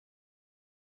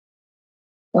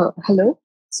Hello.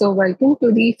 So, welcome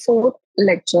to the fourth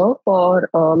lecture for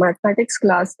Mathematics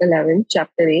Class 11,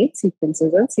 Chapter 8,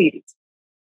 Sequences and Series.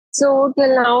 So,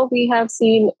 till now, we have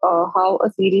seen how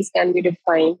a series can be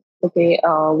defined. Okay,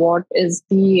 what is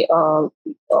the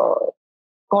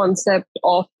concept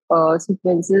of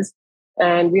sequences,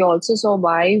 and we also saw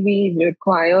why we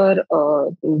require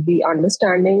the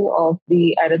understanding of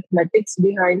the arithmetics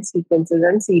behind sequences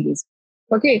and series.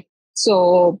 Okay,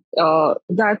 so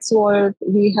that's what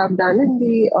we have done in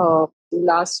the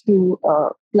last few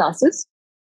classes.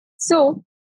 So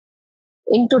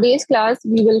in today's class,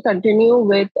 we will continue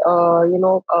with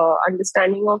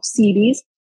understanding of series,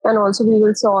 and also we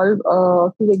will solve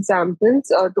a few examples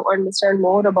to understand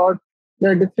more about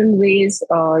the different ways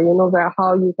where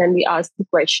how you can be asked the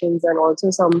questions, and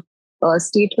also some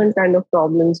statement kind of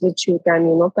problems which you can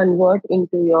convert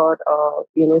into your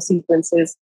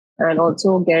sequences, and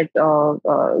also get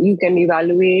you can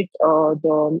evaluate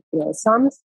the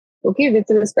sums, okay, with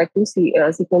respect to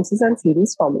sequences and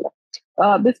series formula.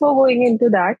 Before going into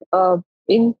that,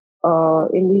 in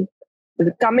the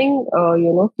coming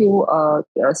few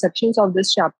sections of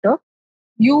this chapter,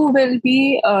 you will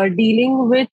be dealing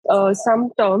with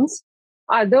some terms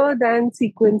other than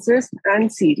sequences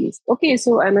and series. Okay,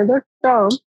 so another term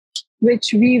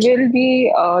which we will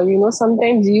be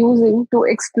sometimes using to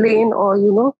explain, or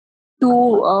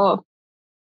to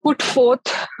put forth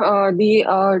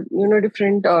the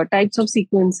different types of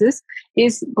sequences,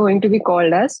 is going to be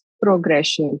called as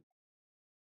progression.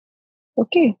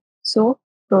 Okay, so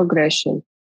progression.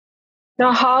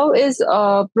 Now, how is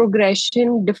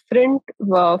progression different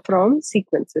from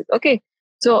sequences? Okay,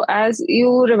 so as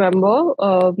you remember,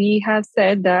 we have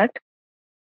said that,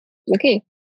 okay,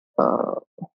 I'll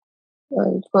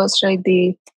first write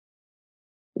the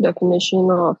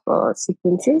definition of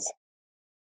sequences.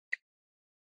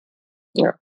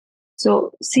 Yeah,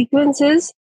 so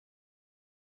sequences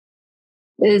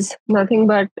is nothing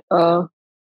but a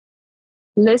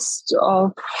list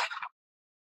of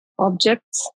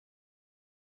objects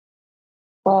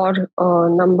or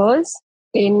numbers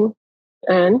in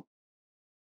an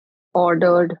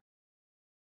ordered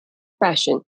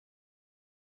fashion.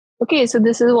 Okay, so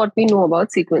this is what we know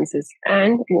about sequences.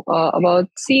 And about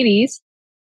series.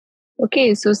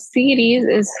 Okay, so series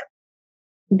is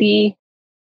the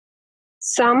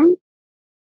sum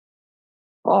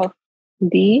of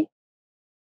the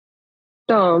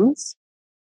terms,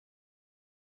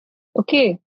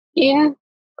 okay, in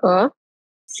a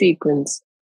sequence.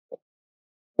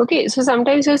 Okay, so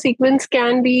sometimes your sequence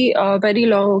can be very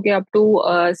long, okay, up to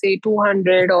say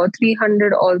 200 or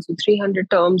 300, also 300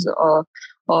 terms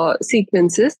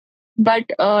sequences. But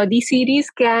the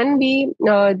series can be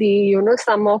the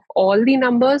sum of all the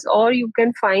numbers, or you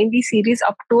can find the series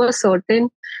up to a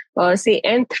certain say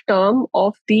nth term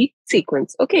of the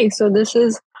sequence. Okay, so this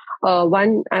is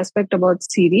one aspect about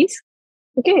series.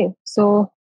 Okay,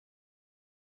 so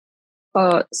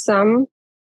sum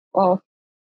of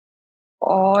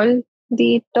all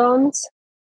the terms,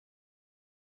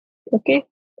 okay,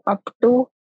 up to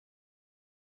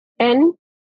n,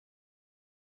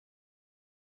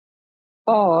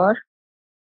 or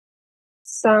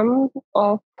sum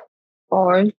of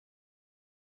all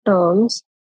terms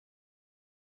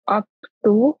up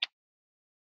to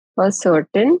a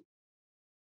certain,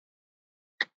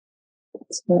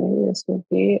 sorry, this would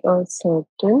be a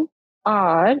certain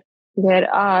r, where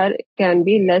r can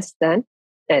be less than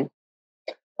n.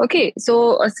 Okay,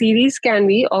 so a series can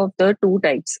be of the two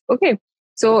types. Okay,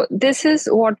 so this is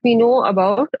what we know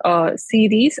about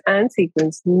series and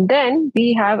sequence. Then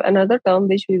we have another term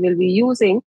which we will be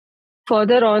using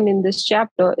further on in this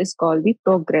chapter, is called the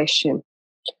progression.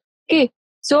 Okay,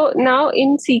 so now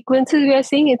in sequences, we are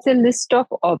saying it's a list of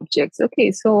objects.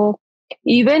 Okay, so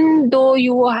even though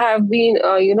you have been,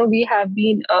 we have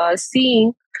been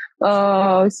seeing,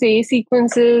 say,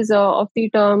 sequences of the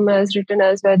term as written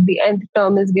as where the nth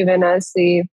term is given as,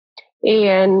 say,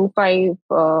 an 5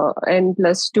 n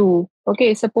plus 2.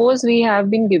 Okay, suppose we have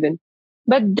been given.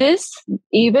 But this,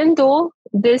 even though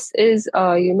this is,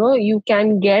 you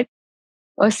can get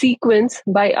a sequence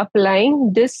by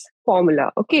applying this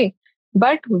formula. Okay,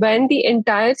 but when the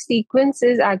entire sequence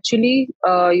is actually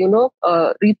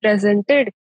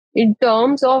represented in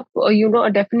terms of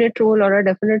a definite rule or a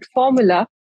definite formula,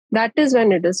 that is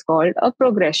when it is called a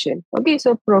progression. Okay,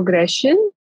 so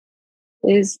progression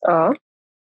is a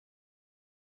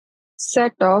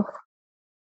set of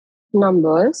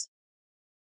numbers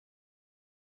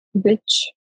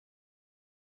which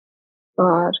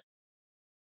are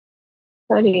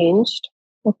arranged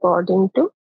according to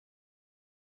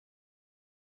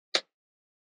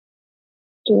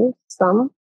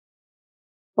some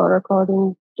or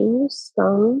according to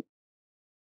some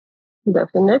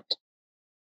definite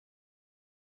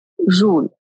rule.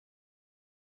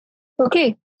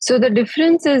 Okay, so the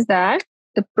difference is that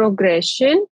the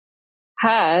progression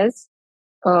has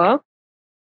a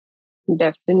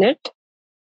definite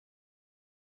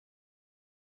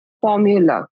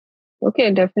formula.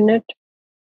 Okay, definite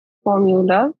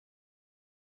formula,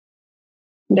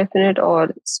 definite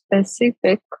or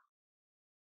specific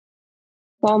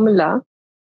formula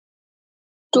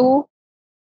to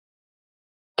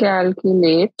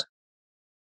calculate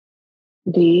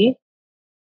the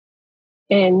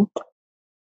nth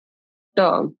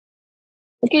term.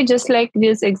 Okay, just like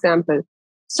this example.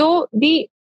 So the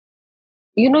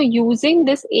using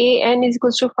this an is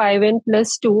equals to 5n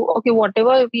plus 2. Okay,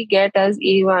 whatever we get as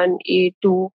a1,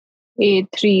 a2,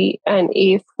 a3, and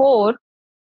a4.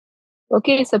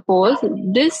 Okay, suppose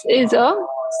this is a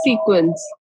sequence.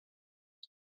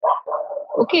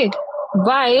 Okay,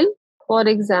 while for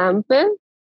example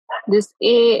this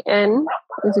an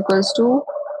is equals to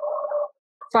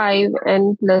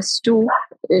 5n plus 2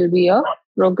 will be a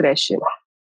progression.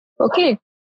 Okay,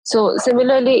 so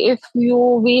similarly if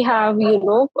we have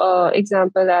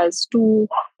example as 2,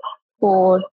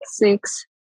 4, 6,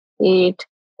 8,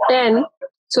 10.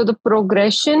 So the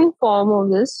progression form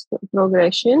of this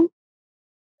progression,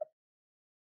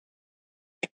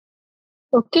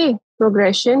 okay,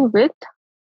 progression with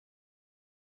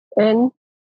n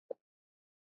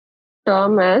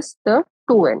term as the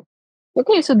 2n.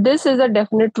 Okay, so this is a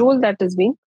definite rule that is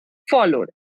being followed.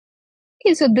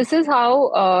 Okay, so this is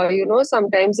how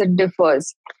sometimes it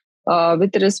differs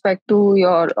with respect to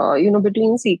your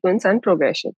between sequence and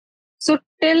progression. So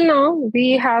till now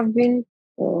we have been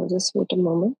just wait a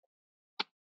moment.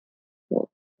 I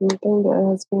think there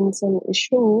has been some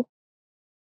issue.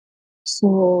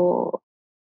 So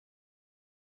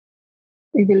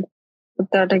we will put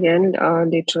that again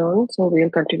later on. So we'll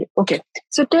continue. Okay.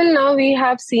 So till now we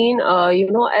have seen,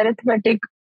 arithmetic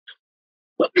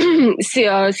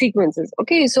sequences.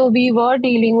 Okay. So we were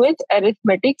dealing with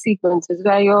arithmetic sequences.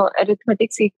 Where your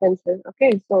arithmetic sequences.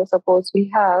 Okay. So suppose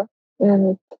we have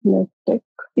arithmetic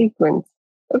sequence.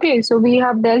 Okay. So we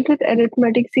have dealt with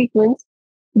arithmetic sequence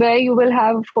where you will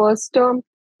have first term,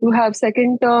 you have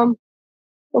second term.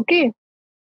 Okay.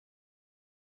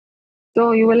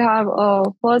 So you will have a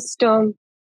first term,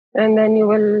 and then you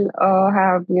will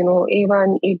have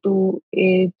a1, a2,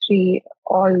 a3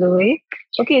 all the way.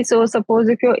 Okay, so suppose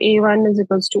if your a1 is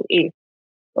equals to a,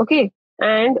 okay,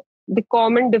 and the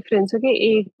common difference,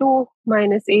 okay, a2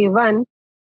 minus a1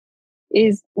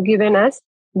 is given as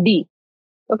d.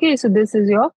 Okay, so this is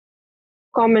your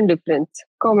common difference.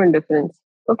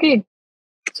 Okay,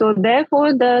 so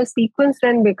therefore the sequence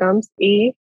then becomes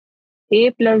a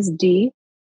plus d,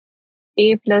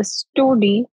 a plus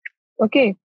 2d,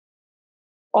 okay,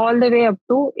 all the way up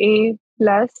to a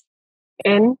plus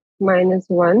n minus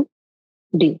 1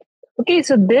 d. Okay,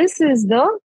 so this is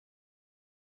the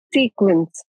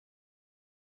sequence.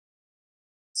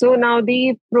 So now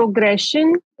the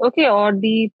progression, okay, or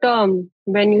the term,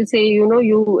 when you say,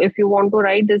 if you want to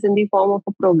write this in the form of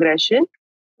a progression,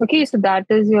 okay, so that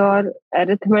is your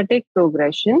arithmetic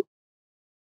progression.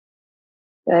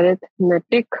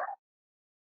 Arithmetic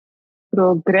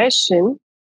progression.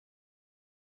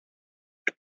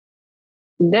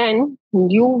 Then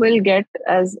you will get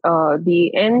as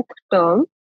the nth term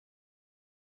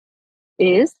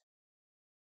is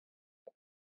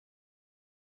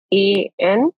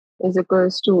an is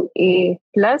equals to a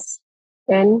plus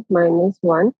n minus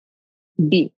 1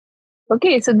 d.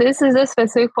 Okay, so this is a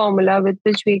specific formula with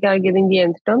which we are giving the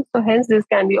nth term. So hence this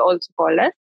can be also called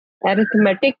as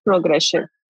arithmetic progression.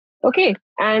 Okay,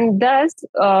 and thus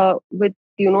with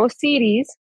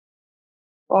series,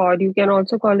 or you can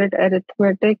also call it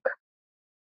arithmetic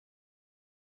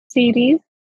series.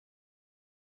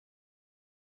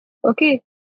 Okay,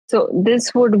 so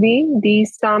this would be the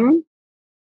sum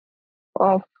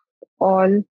of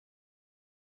all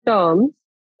terms.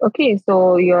 Okay,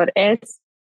 so your s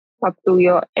up to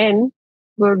your n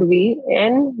would be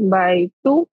n by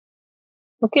 2.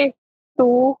 Okay,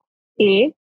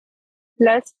 2a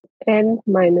plus n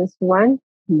minus 1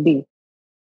 b.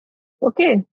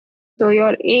 Okay, so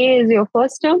your a is your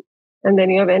first term, and then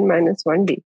you have n minus 1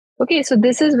 d. Okay, so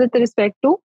this is with respect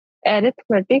to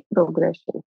arithmetic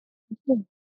progression. Okay.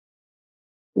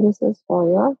 This is for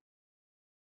your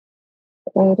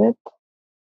arithmetic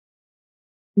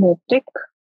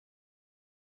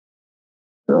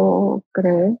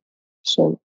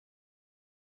progression.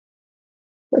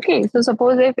 Okay, so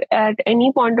suppose if at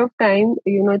any point of time,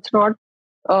 it's not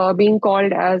being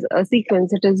called as a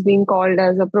sequence. It is being called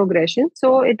as a progression.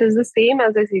 So it is the same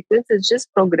as a sequence. It's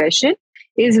just progression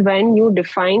is when you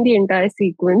define the entire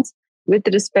sequence with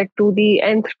respect to the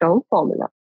nth term formula.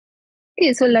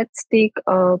 Okay, so let's take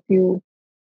a few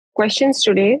questions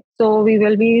today. So we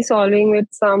will be solving with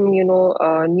some,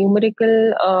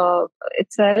 numerical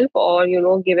itself, or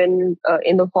given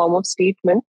in the form of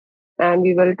statement, and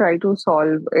we will try to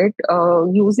solve it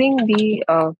using the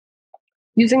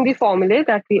formulae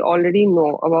that we already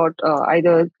know about,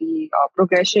 either the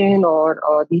progression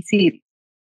or the series.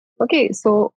 Okay,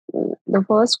 so the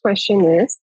first question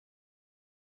is,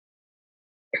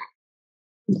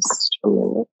 just a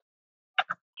minute.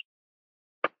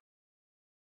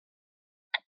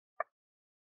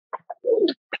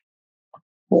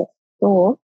 Yes.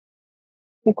 So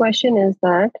the question is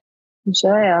that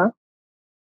Jaya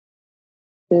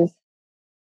is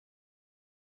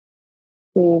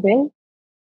saving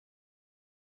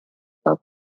up,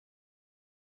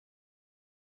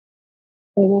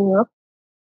 saving up,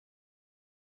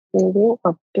 saving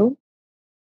up to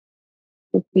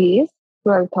rupees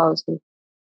 12,000.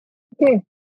 Okay.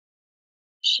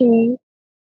 She,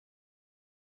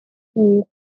 she,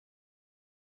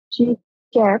 she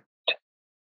kept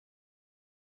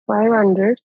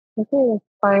 500, okay,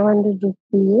 500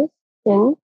 rupees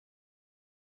in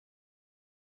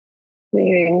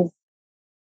savings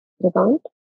account.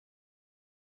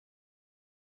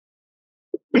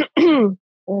 And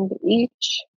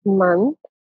each month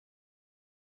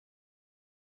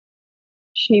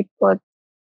she put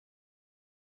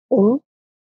in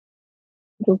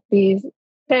rupees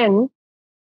 10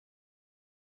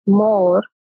 more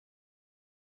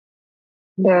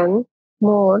than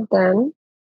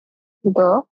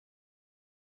the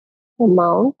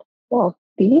amount of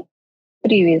the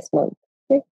previous month.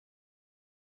 Okay.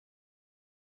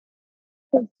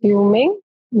 Assuming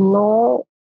no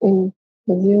in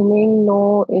assuming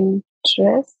no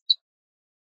interest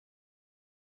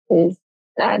is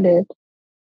added.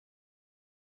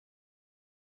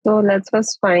 So let's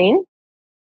first find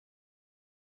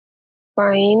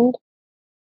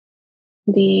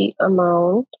the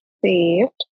amount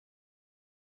saved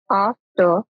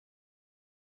after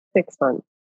 6 months.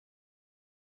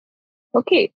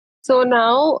 Okay, so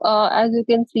now as you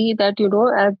can see that,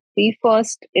 at the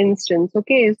first instance,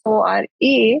 okay, so our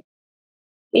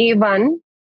A1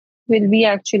 will be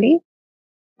actually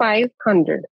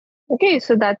 500. Okay,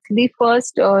 so that's the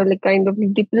first like kind of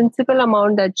the principal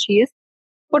amount that she is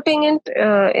putting it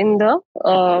in the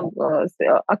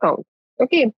account.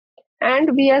 Okay,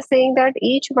 and we are saying that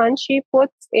each month she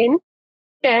puts in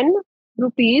 10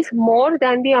 rupees more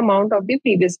than the amount of the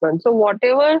previous month. So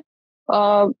whatever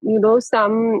whatever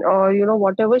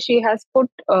she has put,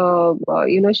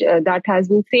 that has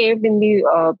been saved in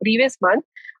the previous month,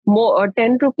 more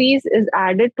 10 rupees is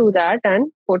added to that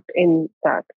and put in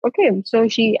that. Okay, so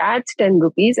she adds 10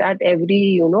 rupees at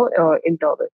every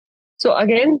interval. So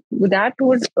again, that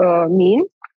would mean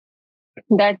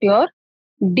that your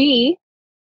D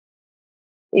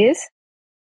is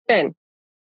 10.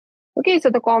 Okay, so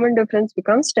the common difference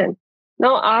becomes 10.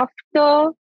 Now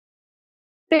after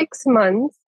 6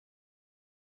 months,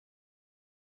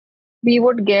 we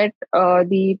would get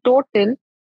the total.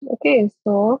 Okay,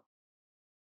 so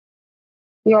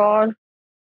your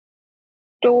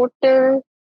total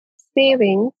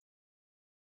savings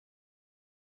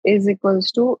is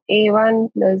equals to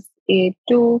A1 plus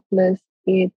A2 plus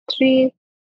A3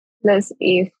 plus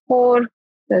A4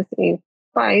 plus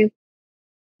A5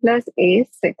 plus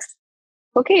A6.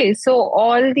 Okay, so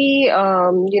all the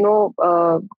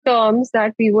terms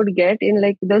that we would get in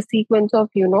like the sequence of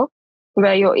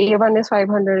where your A1 is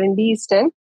 500 and D is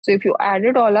 10. So if you add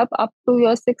it all up to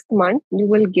your 6th month, you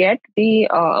will get the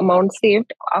amount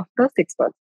saved after 6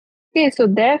 months. Okay, so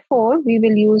therefore we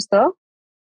will use the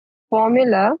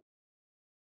formula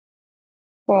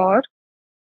for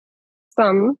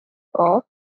sum of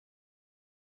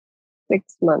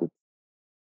 6 months.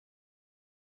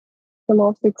 Sum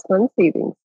of 6 months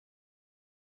savings.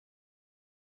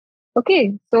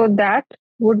 Okay, so that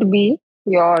would be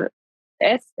your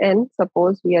Sn,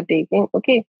 suppose we are taking,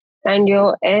 okay, and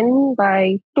your n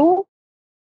by 2,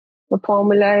 the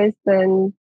formula is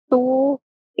then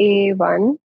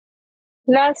 2a1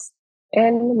 plus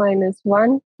n minus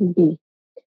 1b.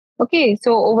 Okay,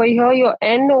 so over here, your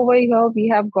n over here, we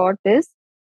have got is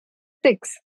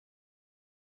 6.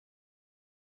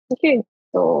 Okay,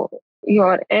 so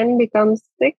your n becomes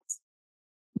 6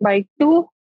 by 2,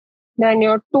 then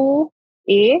your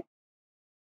 2a.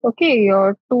 Okay,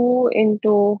 your 2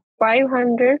 into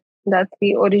 500, that's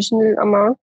the original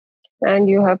amount, and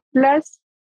you have plus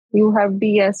you have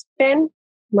D as 10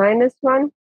 minus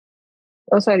 1.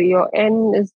 Oh, sorry, your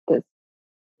N is this.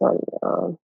 Sorry.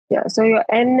 Yeah, so your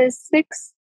N is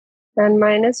 6 and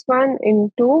minus 1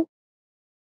 into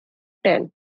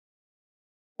 10.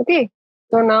 Okay,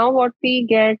 so now what we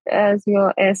get as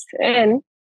your Sn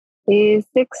is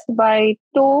 6 by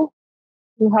 2.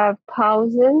 You have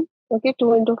 1000. Okay,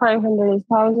 2 into 500 is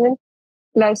 1000.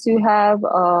 Plus you have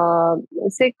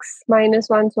 6 minus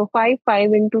 1, so 5.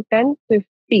 5 into 10,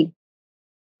 50.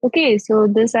 Okay, so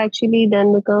this actually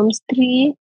then becomes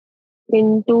 3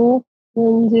 into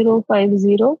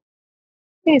 1050.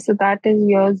 Okay, so that is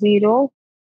your 0,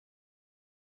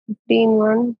 15,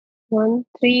 1, 1,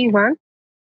 3, 1,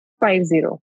 50.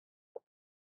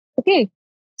 Okay,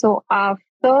 so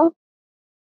after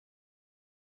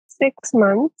 6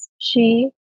 months,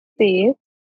 she saved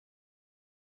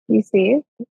rupees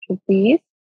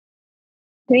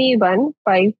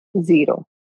 3150.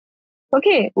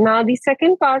 Okay, now the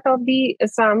second part of the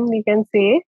sum we can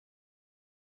say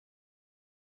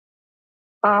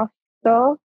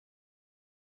after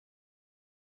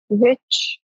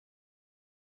which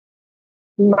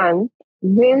month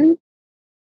will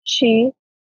she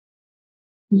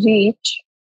reach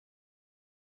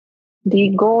the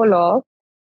goal of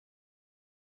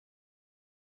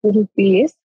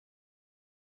rupees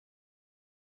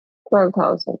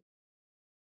 12,000.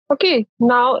 Okay,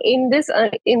 now in this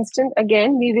instant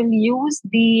again we will use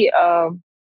the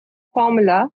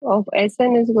formula of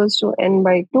Sn is equals to n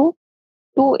by 2,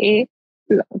 2a,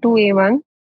 2a1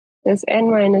 is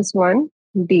n minus 1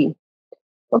 d.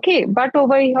 Okay, but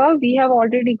over here we have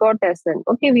already got Sn.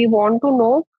 Okay, we want to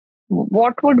know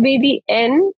what would be the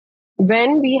n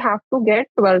when we have to get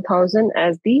 12,000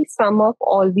 as the sum of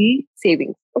all the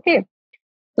savings. Okay,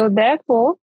 so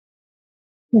therefore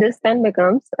this then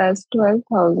becomes as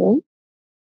 12,000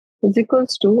 is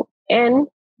equals to n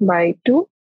by 2.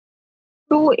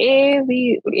 2a,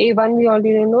 a1 we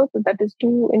already know, so that is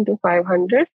 2 into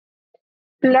 500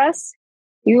 plus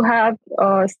you have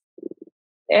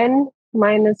n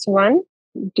minus 1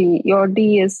 d. Your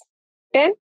d is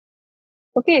 10.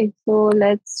 Okay, so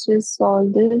let's just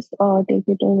solve this or take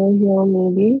it over here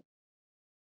maybe.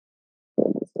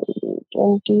 So this will be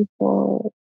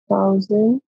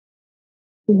 24,000.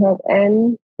 You have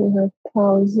n, you have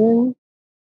 1,000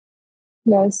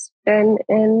 plus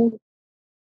 10n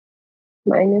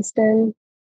minus 10.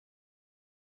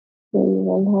 So you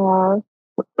will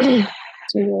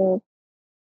have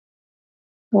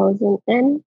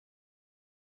 1,000n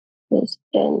plus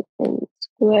 10n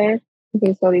squared.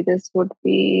 Okay, sorry, this would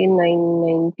be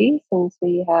 990 since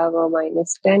we have a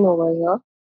minus 10 over here.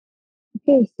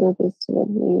 Okay, so this will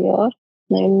be your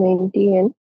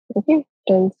 990n. Okay,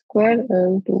 10 square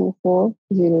and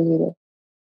 2400.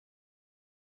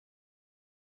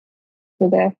 So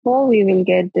therefore, we will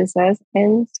get this as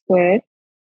n squared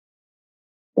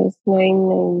plus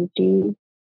 990n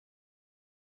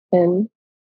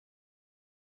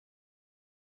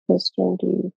plus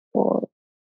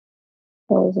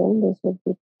 24,000. This would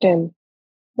be 10.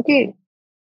 Okay,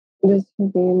 this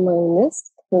would be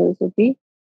minus. So this would be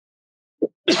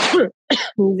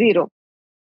 0.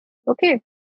 Okay,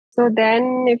 so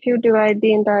then if you divide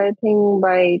the entire thing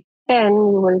by 10,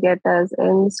 you will get as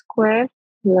n squared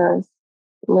plus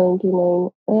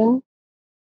 99n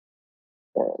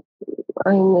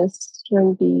minus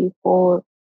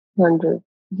 2400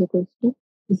 is equals to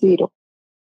 0.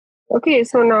 Okay,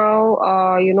 so now,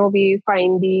 we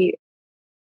find the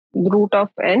root of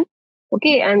n.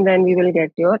 Okay, and then we will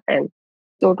get your n.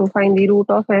 So to find the root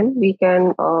of n, we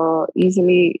can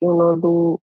easily,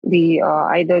 do the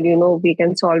either, we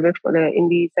can solve it in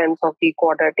the sense of the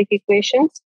quadratic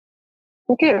equations.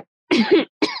 Okay.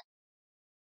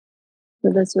 So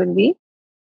this will be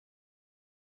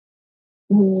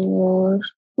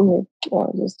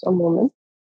just a moment.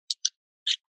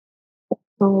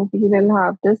 So we will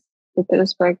have this with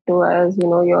respect to as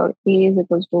your A is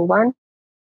equals to 1,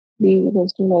 B is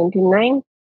equals to 99,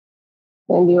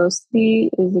 and your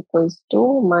C is equals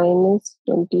to minus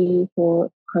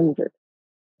 2400.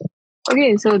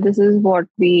 Okay, so this is what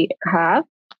we have.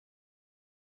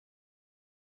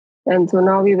 And so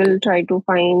now we will try to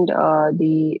find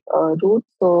the root.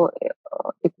 So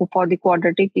for the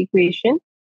quadratic equation,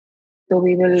 so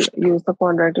we will use the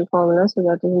quadratic formula. So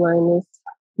that is minus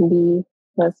b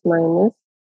plus minus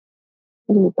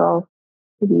root of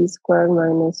b square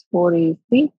minus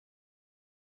 4ac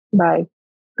by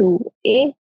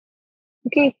 2a.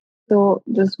 Okay, so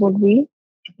this would be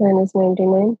minus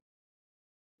 99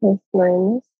 plus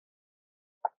minus.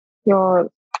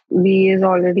 Your b is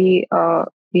already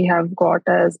we have got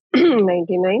as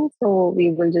 99. So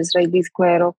we will just write the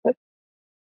square of it.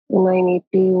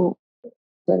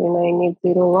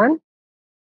 9801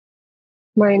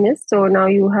 minus. So now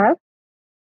you have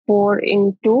 4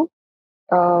 into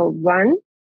 1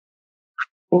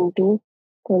 into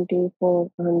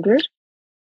 2400.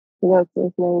 That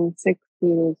is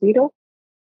 9600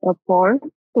 upon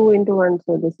 2 into 1.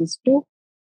 So this is 2.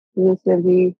 This will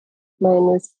be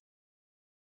minus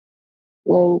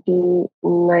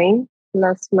 99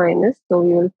 plus minus. So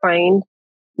we will find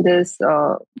this,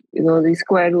 the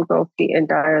square root of the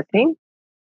entire thing.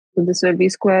 So this will be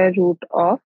square root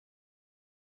of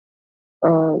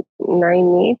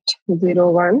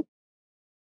 9801.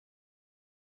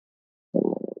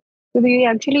 So we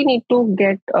actually need to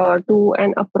get to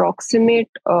an approximate,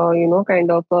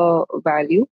 kind of a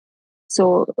value.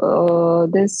 So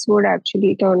this would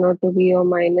actually turn out to be a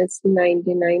minus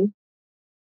 99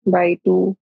 by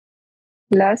 2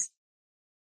 plus,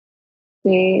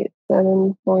 say,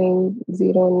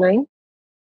 7.09,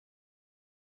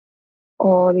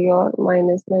 or your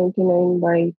minus 99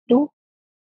 by 2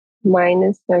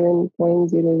 minus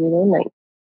 7.009.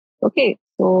 Okay,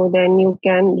 so then you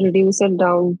can reduce it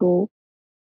down to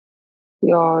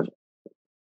your,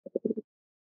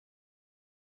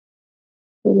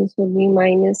 so this would be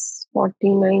minus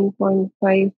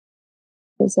 49.5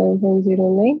 to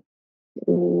 7.09.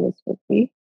 This would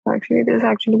be, actually, this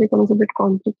actually becomes a bit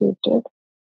complicated.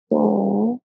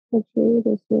 So, actually,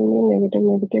 this will be negative,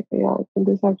 negative, yeah. So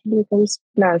this actually becomes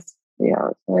plus,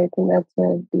 yeah. So I think that's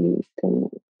where the thing,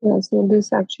 yeah. So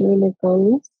this actually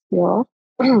becomes your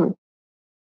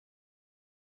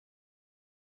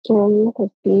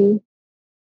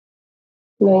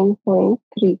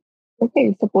 159.3.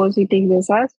 Okay, suppose we take this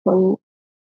as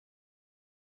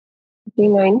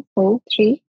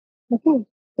 159.3. Okay,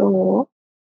 so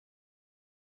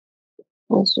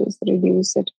let's just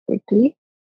reduce it quickly.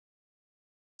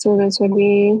 So this would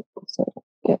be, sorry,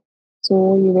 yeah.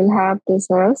 So you will have this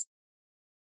as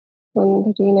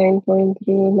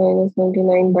 139.3 minus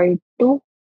 99 by 2,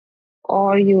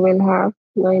 or you will have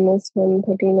minus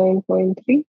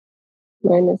 139.3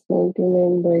 minus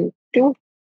 99 by 2.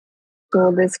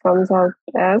 So this comes out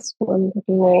as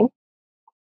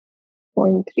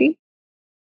 139.3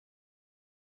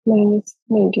 minus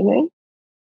 99.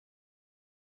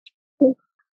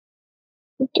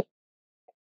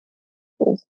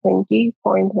 Is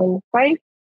 20.15,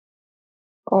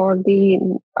 or the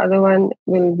other one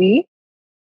will be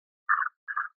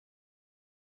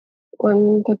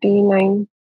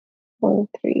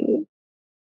 139.3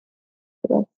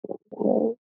 plus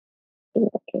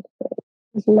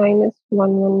is minus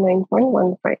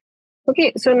 119.15.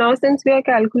 Okay, so now since we are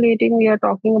calculating, we are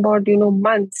talking about,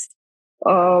 months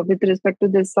with respect to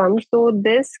this sum. So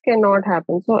this cannot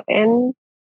happen. So n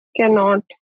cannot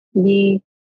be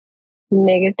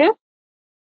negative.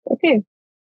 Okay,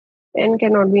 n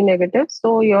cannot be negative.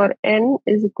 So your n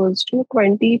is equals to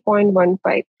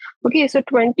 20.15. Okay, so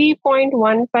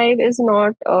 20.15 is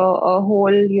not a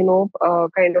whole,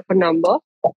 kind of a number,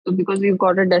 because we've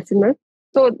got a decimal.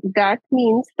 So that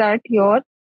means that your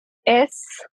S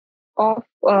of,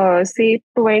 say,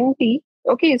 20.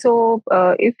 Okay, so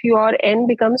if your n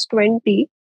becomes 20,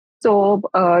 so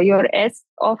your S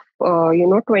of,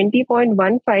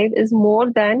 20.15 is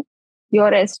more than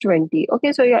your S20.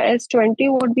 Okay, so your S20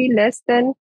 would be less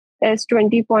than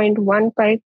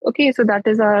S20.15. Okay, so that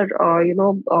is our,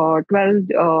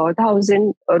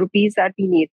 12,000 rupees that we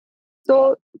need.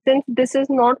 So since this is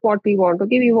not what we want,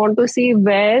 okay, we want to see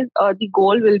where the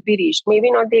goal will be reached. Maybe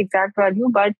not the exact value,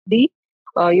 but the,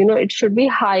 it should be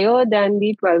higher than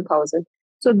the 12,000.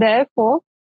 So therefore,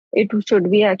 it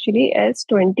should be actually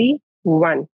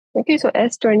S21. Okay, so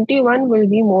S21 will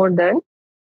be more than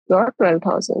your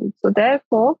 12,000. So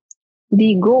therefore,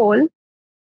 the goal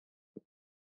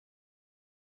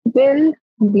will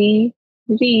be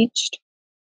reached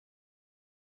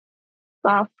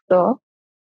after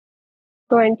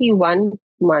 21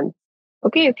 months.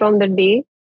 Okay, from the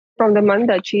month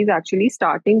that she's actually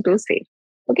starting to save.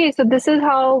 Okay, so this is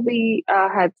how we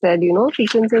had said,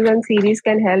 sequences and series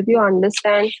can help you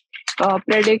understand,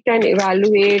 predict and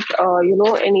evaluate,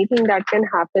 anything that can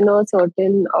happen a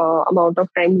certain amount of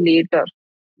time later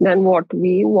than what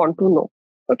we want to know.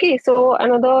 Okay, so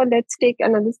let's take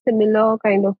another similar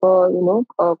kind of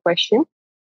a question.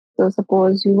 So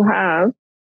suppose you have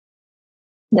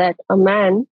that a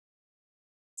man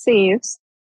saves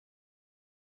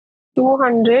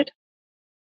 200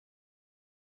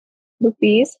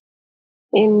 rupees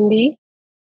in the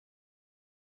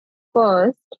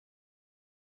first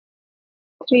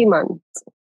 3 months.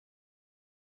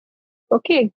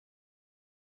 Okay.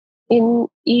 in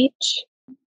each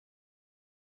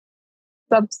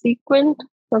subsequent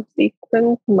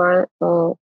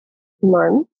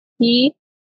month, he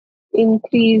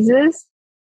increases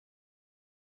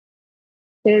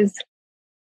his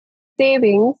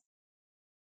savings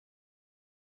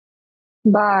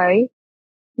by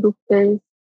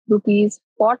rupees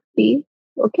 40,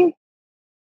 okay,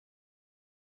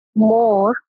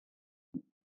 more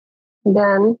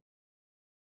than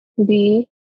the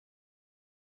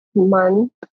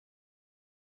month,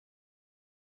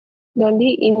 than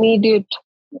the immediate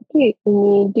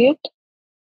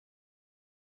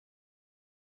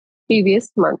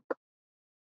previous month.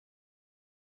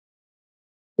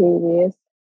 Previous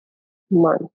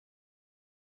month.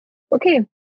 Okay.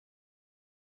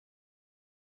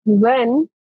 When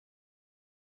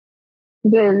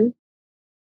will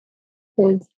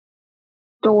his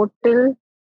total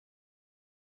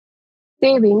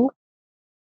savings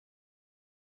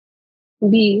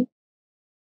be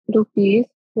rupees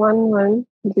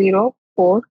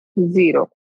 11040?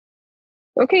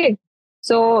 Okay.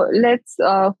 So let's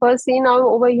first see now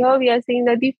over here. We are saying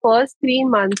that the first 3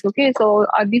 months. Okay. So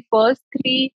are the first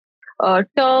three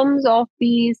terms of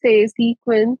the say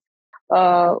sequence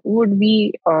would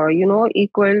be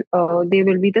equal. They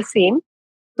will be the same.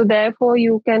 So therefore,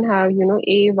 you can have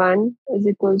A1 is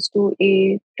equals to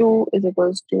A2 is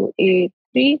equals to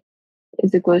A3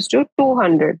 is equals to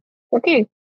 200. Okay.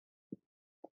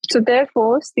 So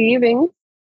therefore, savings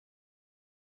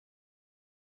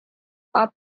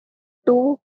up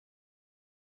to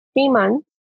 3 months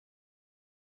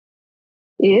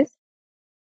is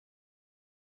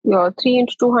your 3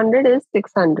 into 200 is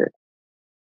 600.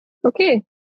 Okay.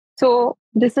 So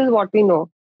this is what we know.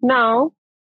 Now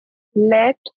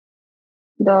let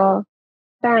the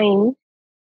time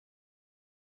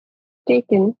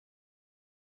taken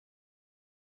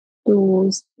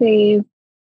to save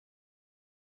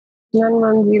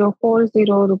 11040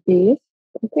 rupees,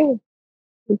 okay,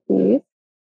 rupees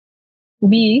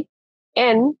be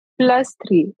n plus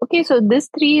 3. Okay, so this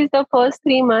 3 is the first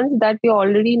 3 months that we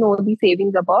already know the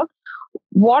savings about.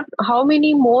 How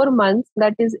many more months,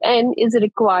 that is n, is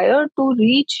required to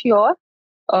reach your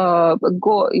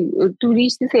to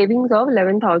reach the savings of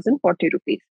 11,040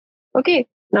 rupees. Okay,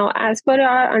 now as per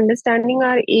our understanding,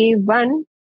 our A1,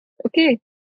 okay,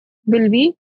 will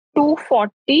be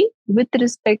 240 with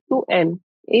respect to n.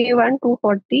 A1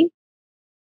 240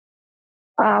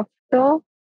 after,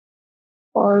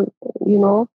 or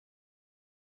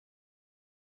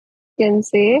can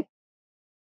say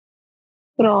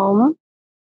from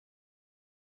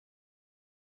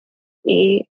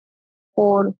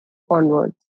A4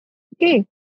 onwards. Okay,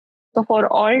 so for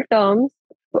all terms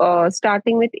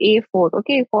starting with A4,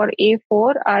 okay, for A4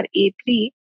 or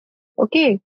A3,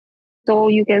 okay, so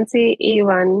you can say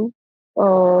A1.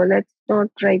 Let's not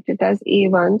write it as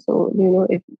A1, so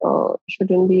it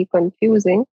shouldn't be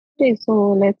confusing. Okay,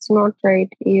 so let's not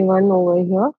write A1 over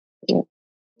here. Yeah.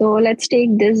 So let's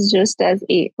take this just as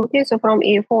A. Okay, so from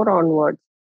A4 onwards,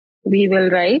 we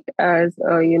will write as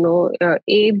A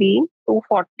being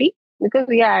 240 because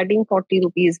we are adding 40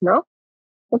 rupees now.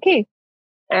 Okay,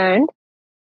 and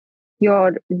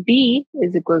your D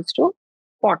is equals to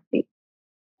 40.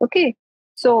 Okay,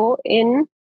 so in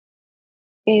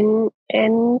n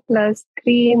plus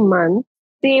 3 months,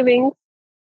 savings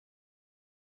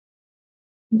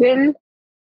will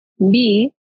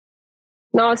be,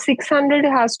 now 600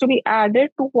 has to be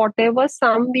added to whatever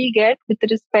sum we get with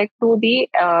respect to the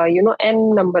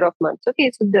n number of months.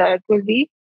 Okay, so that will be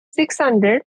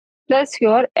 600 plus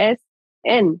your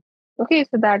SN. Okay,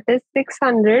 so that is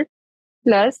 600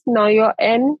 plus, now your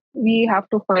n we have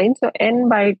to find, so n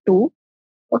by 2.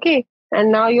 Okay,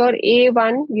 and now your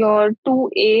A1, your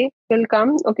 2A will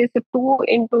come. Okay, so 2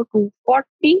 into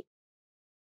 240,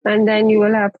 and then you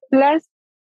will have plus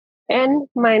n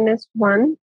minus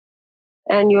 1,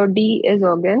 and your D is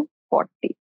again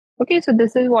 40. Okay, so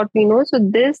this is what we know. So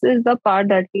this is the part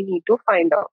that we need to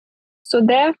find out. So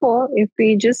therefore, if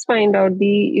we just find out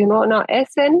the, now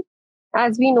SN,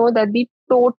 as we know that the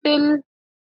total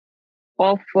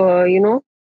of,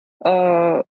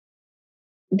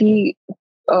 the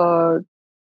uh,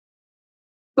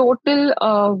 total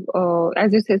of,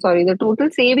 as you say, sorry, the total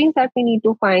savings that we need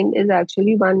to find is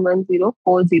actually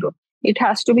 11040. It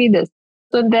has to be this.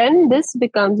 So then this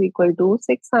becomes equal to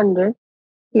 600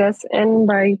 plus n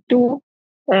by 2,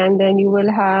 and then you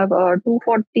will have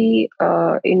 240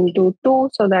 into 2,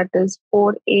 so that is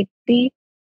 480,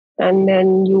 and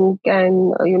then you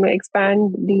can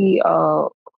expand the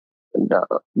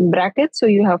brackets, so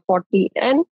you have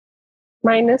 40n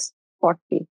minus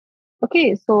 40.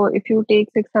 Okay, so if you take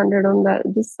 600 on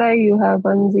this side, you have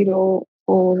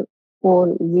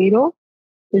 10440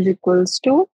 is equals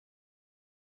to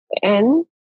n.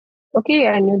 Okay,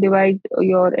 and you divide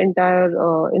your entire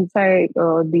inside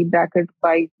the bracket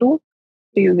by 2. So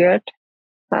you get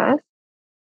as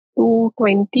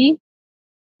 220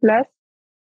 plus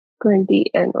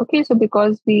 20n. Okay, so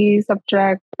because we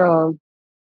subtract 40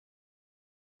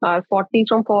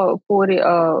 from 40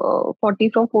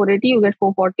 from 480, you get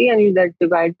 440, and you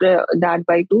divide that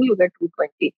by 2, you get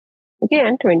 220. Okay,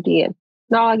 and 20n.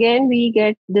 Now again, we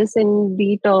get this in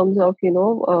the terms of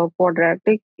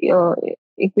quadratic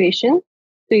equation.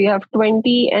 So you have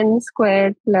 20n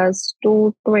squared plus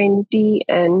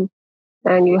 220n,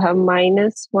 and you have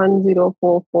minus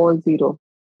 10440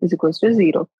 is equals to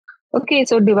 0. Okay,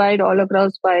 so divide all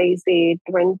across by say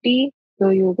 20. So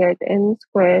you get n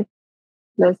squared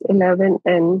plus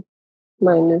 11n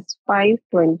minus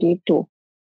 522.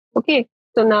 Okay,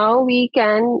 so now we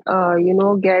can,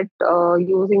 get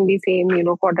using the same,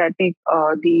 quadratic,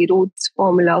 the roots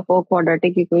formula for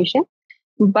quadratic equation.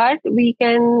 But we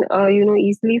can,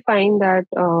 easily find that,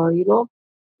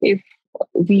 if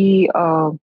we,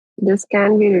 this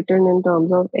can be written in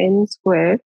terms of n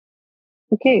squared.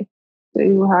 Okay, so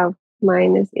you have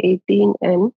minus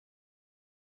 18n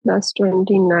plus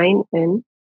 29n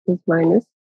is minus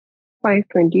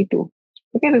 522.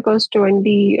 Okay, because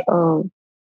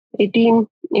 18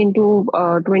 into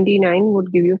 29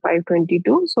 would give you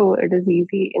 522. So it is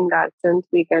easy in that sense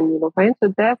we can find. So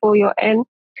therefore your n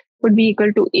would be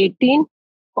equal to 18,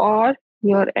 or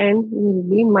your n will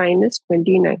be minus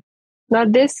 29. Now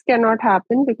this cannot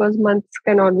happen because months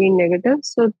cannot be negative.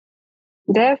 So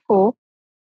therefore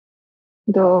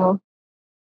the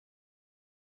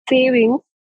savings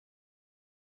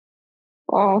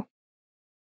of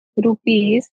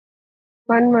rupees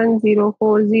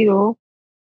 11040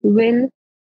 will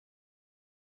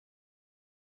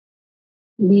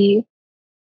be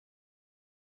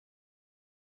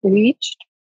reached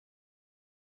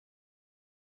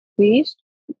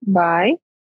by,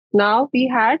 now we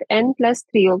had n plus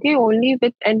 3. Okay, only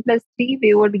with n plus 3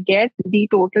 we would get the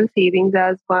total savings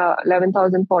as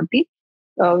 11,040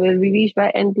 will be reached by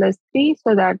n plus 3.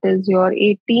 So that is your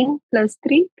 18 plus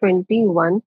 3,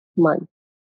 21 months.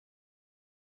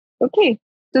 Okay,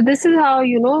 so this is how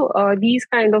these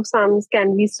kind of sums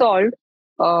can be solved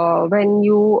when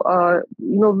you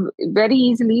very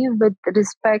easily with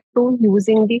respect to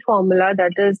using the formula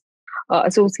that is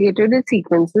associated with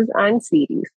sequences and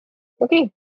series.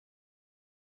 Okay,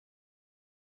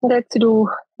 let's do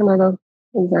another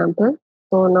example.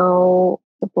 So now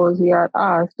suppose we are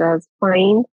asked as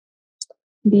find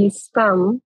the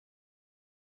sum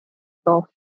of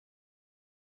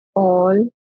all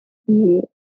the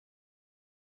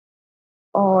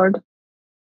odd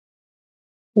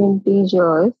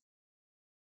integers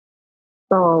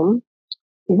from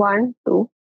 1 to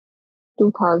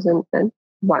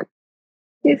 2001.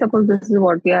 Okay, suppose this is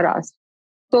what we are asked.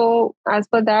 So as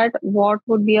per that, what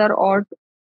would be our odd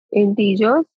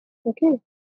integers? Okay,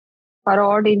 our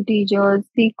odd integers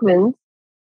sequence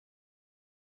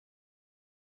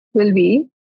will be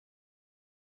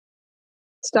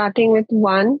starting with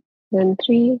 1, then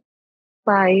 3,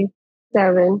 5,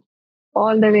 7,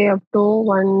 all the way up to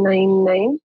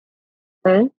 199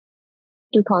 and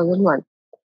 2001.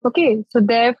 Okay, so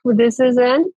therefore this is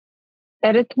an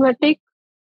arithmetic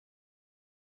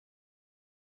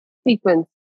sequence.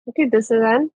 Okay, this is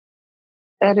an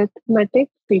arithmetic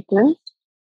sequence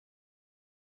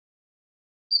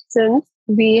since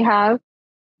we have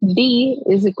D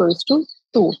is equals to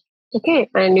 2. Okay,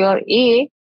 and your A,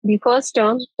 the first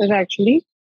term is actually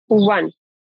 1.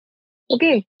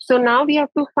 Okay, so now we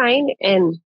have to find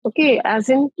N. Okay, as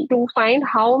in to find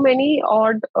how many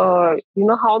odd,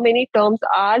 how many terms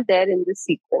are there in this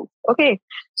sequence. Okay,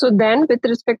 so then with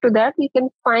respect to that, we can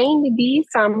find the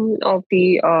sum of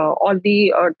the all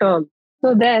the terms.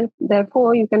 So then,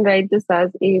 therefore, you can write this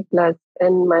as A plus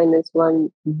N minus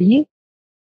 1 B.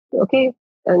 Okay,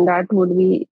 and that would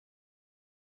be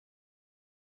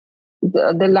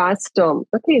the last term.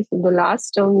 Okay, so the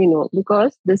last term we know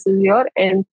because this is your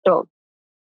nth term.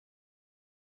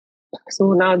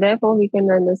 So now therefore we can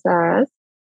run this as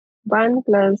 1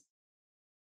 plus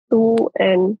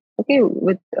 2n. Okay,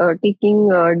 with taking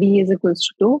d is equals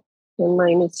to 2 and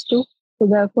minus 2. So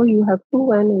therefore you have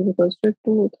 2n is equals to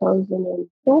 2002.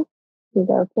 So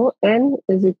therefore n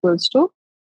is equals to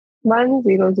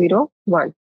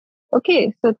 1001.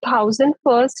 Okay, so 1000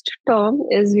 first term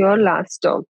is your last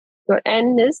term. Your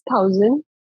n is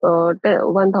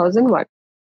 1001.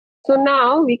 So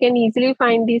now we can easily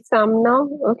find the sum now.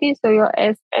 Okay, so your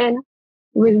Sn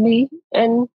will be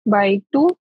n by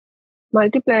 2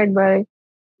 multiplied by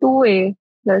 2a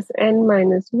plus n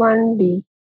minus 1d.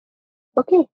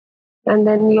 Okay. And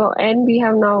then your n we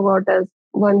have now got as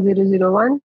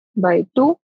 1001 by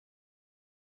 2.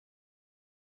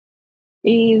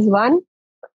 A is 1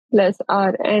 plus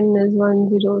our n is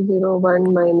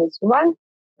 1001 minus 1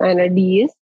 and a d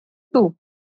is 2.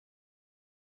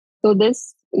 So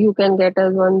this you can get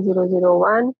as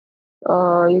 1001.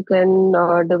 You can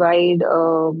divide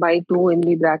by 2 in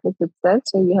the brackets itself.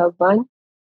 So you have 1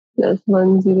 plus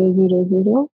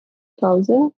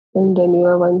 1000 and then you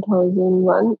have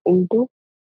 1001 into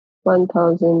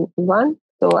 1001.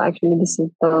 So actually this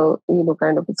is the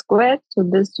kind of a square. So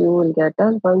this you will get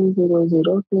as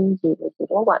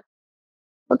 1002001.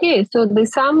 Okay, so the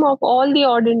sum of all the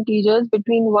odd integers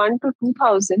between 1 to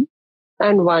 2000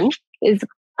 and 1 is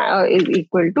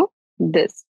equal to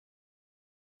this.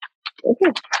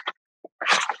 Okay.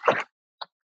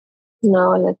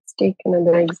 Now let's take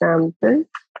another example.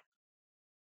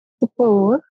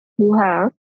 Suppose you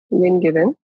have been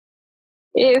given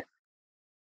if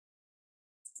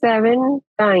 7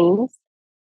 times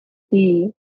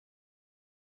the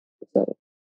sorry,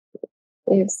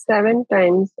 if 7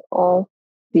 times of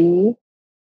the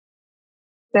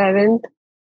 7th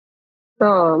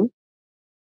term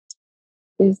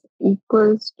is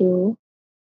equal to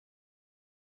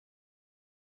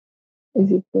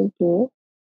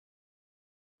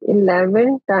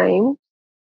 11 times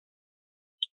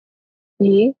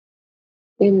the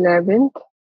 11th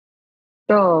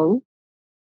term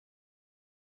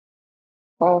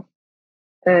of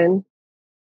an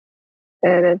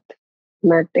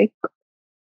arithmetic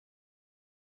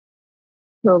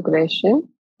progression,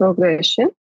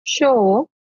 show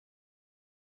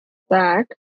that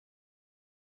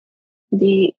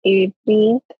the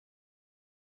 18th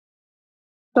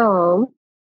term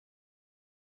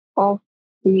of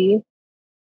the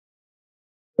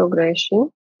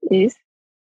progression is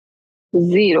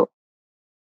 0.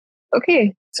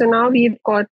 Okay, so now we've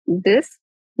got this.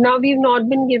 Now we've not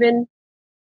been given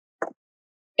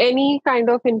any kind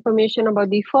of information about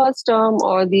the first term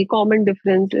or the common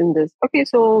difference in this. Okay,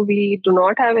 so we do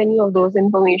not have any of those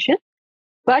information,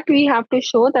 but we have to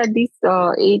show that this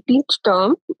 18th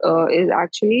term is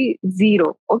actually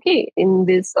 0. Okay, in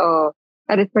this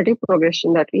arithmetic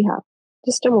progression that we have.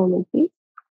 Just a moment, please.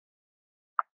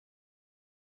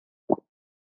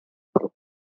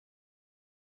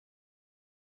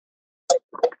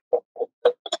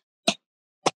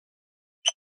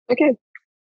 Okay,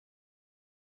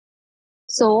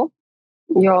 so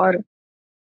your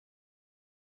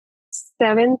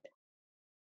 7th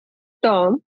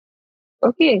term,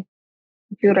 okay,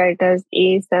 if you write as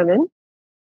A7,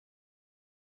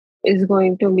 is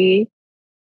going to be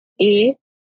A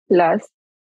plus,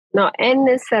 now n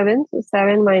is 7, so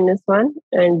 7 minus 1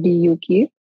 and d you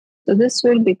keep. So this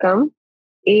will become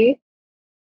A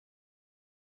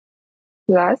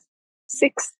plus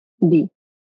 6d.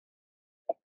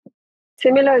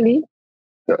 Similarly,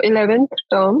 your 11th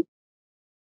term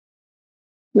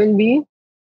will be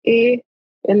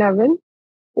A11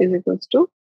 is equals to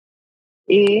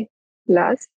A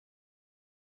plus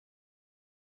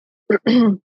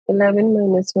 11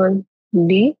 minus 1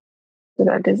 d. So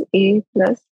that is A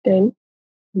plus 10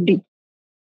 d.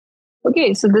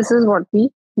 Okay, so this is what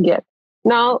we get.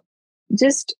 Now,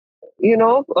 just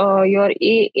your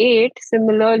A8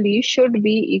 similarly should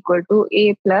be equal to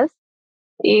A plus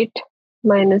 8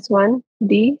 minus 1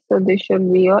 d. So this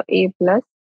should be your A plus,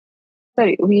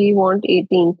 sorry, we want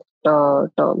 18th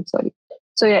term, sorry.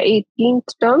 So yeah,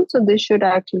 18th term, so this should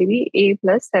actually be A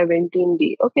plus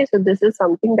 17d. Okay, so this is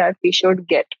something that we should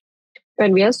get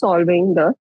when we are solving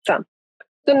the sum.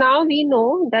 So now we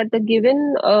know that the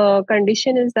given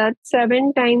condition is that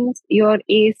 7 times your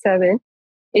A7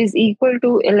 is equal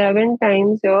to 11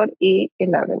 times your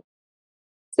A11.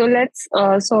 So let's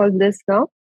solve this now.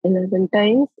 11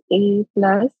 times A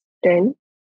plus 10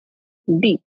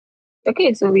 D.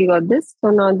 Okay, so we got this. So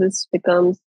now this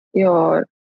becomes your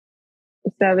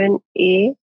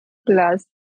 7A plus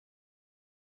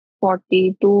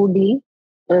 42D,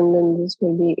 and then this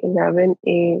will be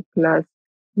 11A plus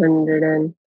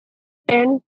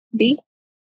 110D.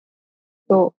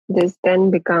 So this then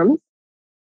becomes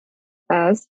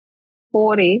as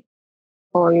 4A,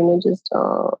 or just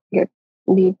get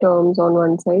the terms on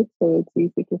one side so it's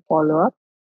easy to follow up.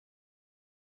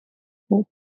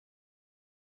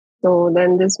 So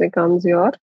then this becomes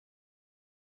your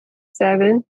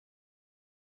 7A.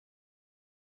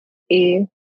 Yeah.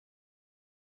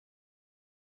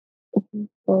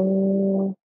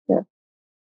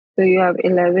 So you have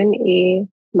 11A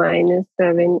minus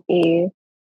 7A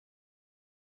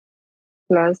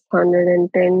plus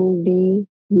 110d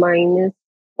minus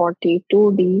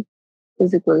 42d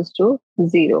is equals to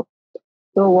 0.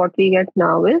 So what we get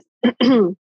now is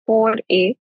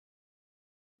 4a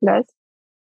plus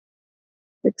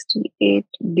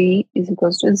 68d is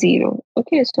equals to 0.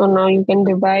 Okay, so now you can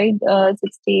divide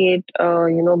 68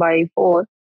 by 4.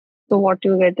 So what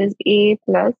you get is a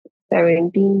plus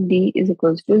 17d is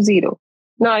equals to 0.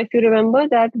 Now, if you remember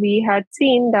that we had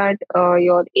seen that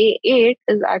your a8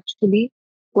 is actually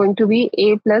going to be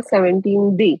a plus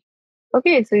 17d.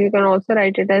 Okay, so you can also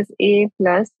write it as a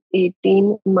plus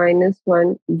 18 minus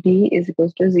 1d is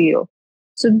equals to 0.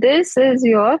 So this is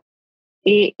your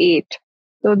a8.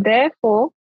 So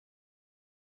therefore,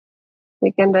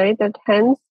 we can write that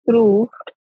hence proved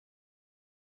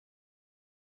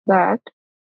that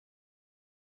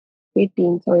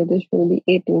 18, sorry, this will be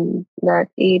 18, that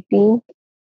 18th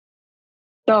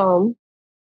term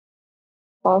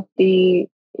of the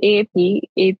AP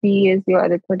is your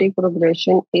arithmetic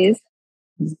progression is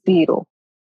 0.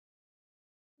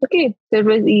 Okay, so it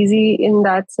was easy in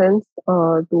that sense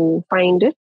to find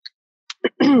it.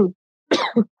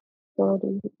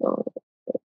 Sorry.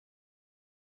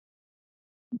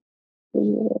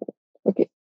 Okay,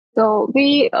 so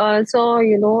we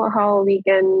saw how we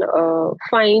can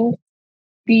find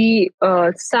the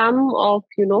sum of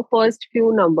first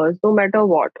few numbers no matter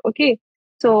what. Okay,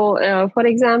 so for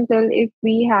example, if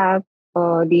we have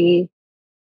the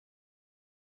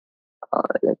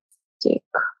let's take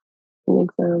an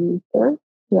example.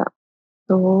 Yeah,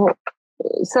 so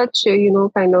such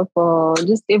kind of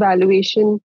just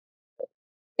evaluation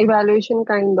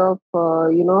kind of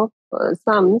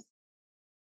sums.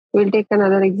 We'll take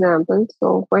another example.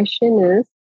 So question is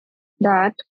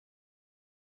that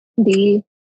the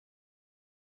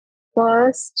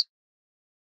first,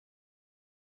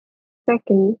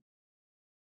 second,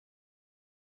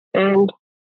 and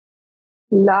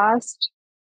last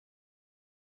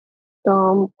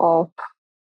term of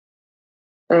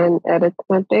an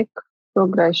arithmetic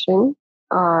progression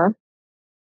are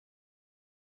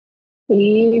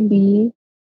A, B,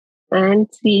 and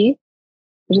C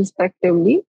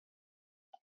respectively.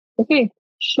 Okay,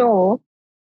 show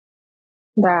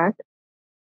that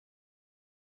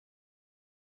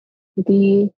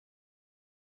the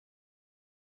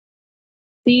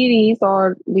series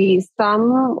or the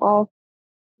sum of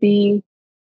the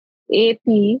AP,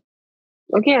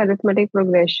 okay, arithmetic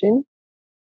progression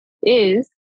is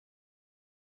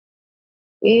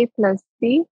A plus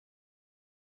C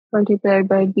multiplied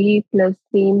by B plus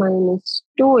C minus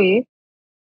 2A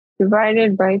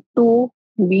divided by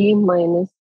 2B minus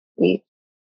A.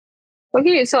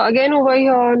 Okay, so again over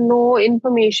here, no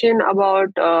information about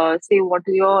say what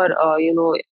your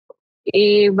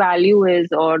A value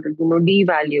is or D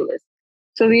value is.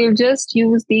 So we'll just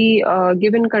use the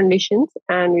given conditions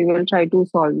and we will try to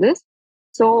solve this.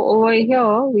 So over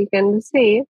here we can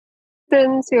say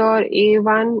since your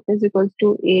A1 is equals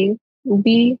to A,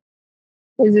 B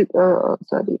is your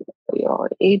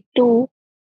A2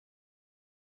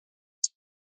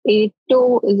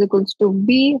 is equals to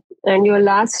B and your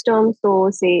last term, so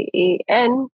say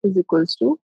AN is equals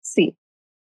to C.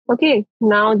 Okay,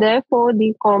 now therefore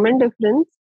the common difference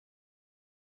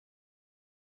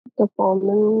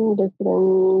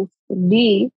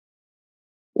B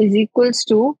is equals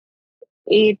to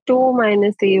A2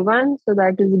 minus A1, so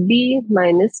that is B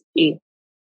minus A.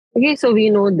 Okay, so we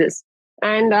know this.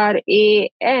 And our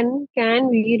AN can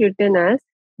be written as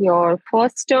your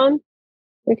first term.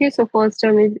 Okay, so first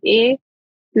term is A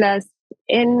plus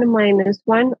N minus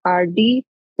 1 are D.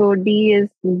 So D is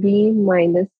B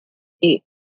minus A.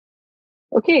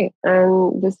 Okay,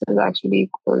 and this is actually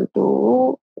equal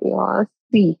to your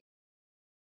C.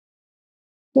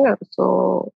 Yeah,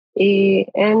 so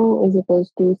AN is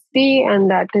equals to C and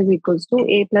that is equals to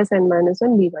A plus N minus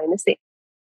 1 B minus A.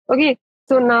 Okay,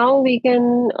 so now we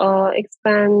can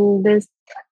expand this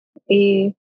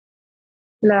A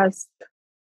plus.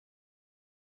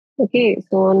 Okay,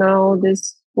 so now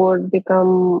this would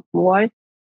become what?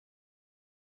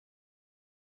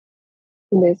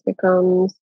 This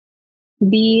becomes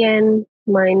Bn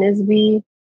minus B,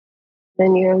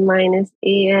 then you have minus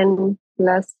An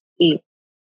plus A.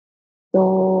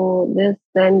 So this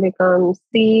then becomes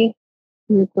C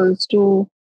equals to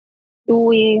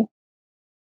 2A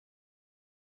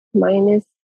minus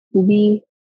B.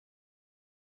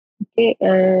 Okay,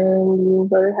 and you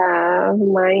will have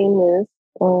minus,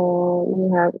 or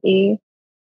you have A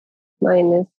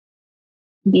minus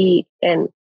Bn.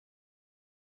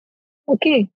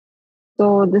 Okay,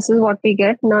 so this is what we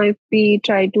get. Now if we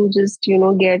try to just,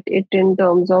 get it in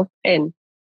terms of N.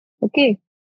 Okay,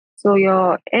 so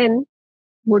your N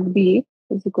would be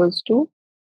is equals to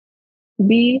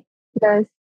B plus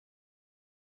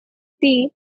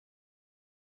C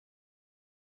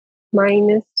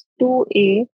minus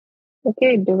 2A,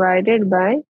 okay, divided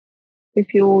by,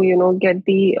 if you get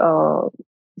the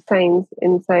signs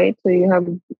inside, so you have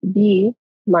B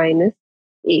minus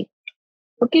A.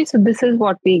 Okay, so this is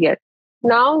what we get.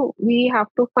 Now we have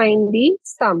to find the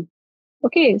sum.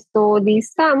 Okay, so the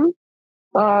sum,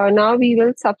 now we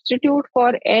will substitute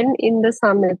for n in the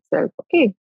sum itself.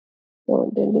 Okay,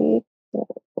 so delete.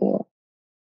 Yeah.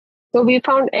 So we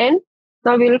found n.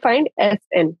 Now we will find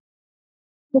Sn.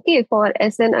 Okay, for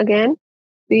Sn again,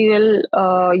 we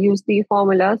will use the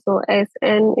formula. So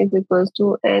Sn is equals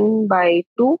to n by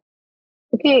 2.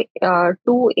 Okay,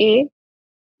 2a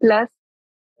plus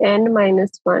n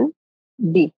minus 1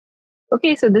 d.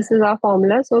 Okay, so this is our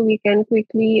formula. So we can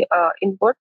quickly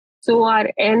input. So our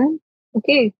n,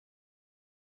 okay,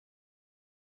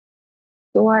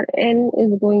 so our n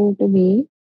is going to be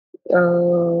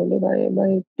divided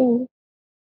by 2.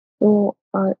 So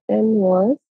our n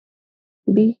was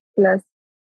b plus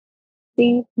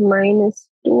c minus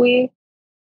 2a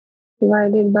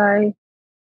divided by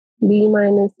b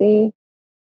minus a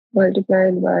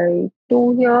multiplied by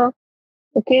 2 here.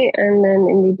 Okay, and then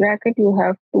in the bracket you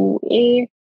have 2a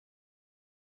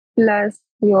plus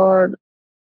your,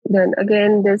 then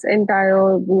again this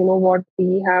entire, what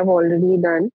we have already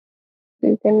done.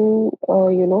 You can,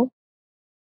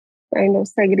 kind of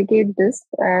segregate this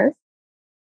as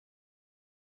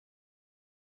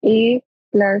a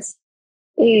plus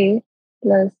a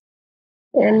plus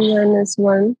n minus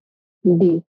 1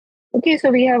 d. Okay, so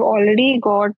we have already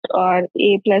got our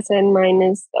a plus n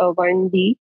minus 1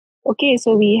 d. Okay,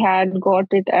 so we had got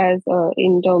it as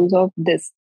in terms of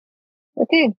this.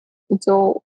 Okay,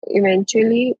 so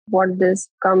eventually what this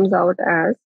comes out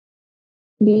as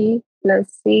b plus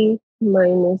c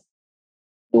minus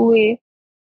 2a.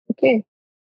 Okay,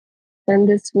 and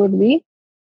this would be,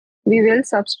 we will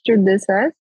substitute this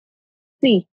as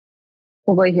c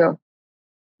over here.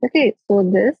 Okay, so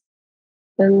this,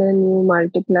 and then you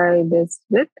multiply this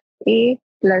with a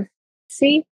plus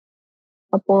c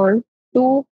upon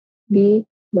 2b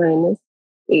minus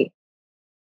a.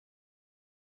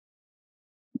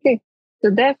 Okay, so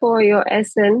therefore your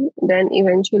Sn then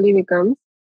eventually becomes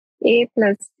a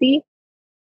plus c,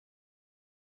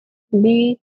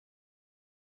 b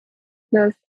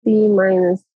plus c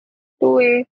minus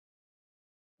 2a,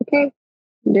 okay,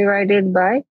 divided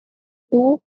by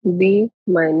 2b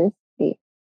minus a.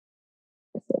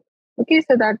 Okay,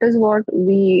 so that is what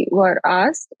we were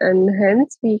asked, and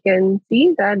hence we can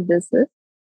see that this is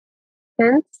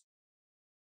hence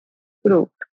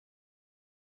proved.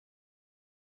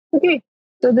 Okay,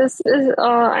 so this is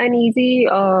an easy,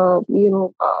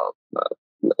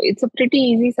 it's a pretty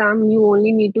easy sum. You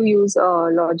only need to use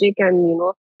logic,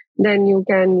 and then you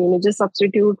can just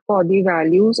substitute for the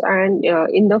values and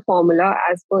in the formula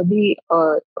as per the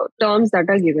terms that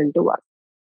are given to us.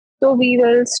 So we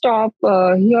will stop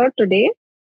here today,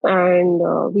 and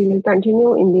we will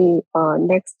continue in the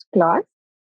next class.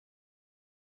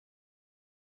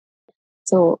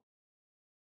 So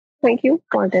thank you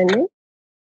for attending.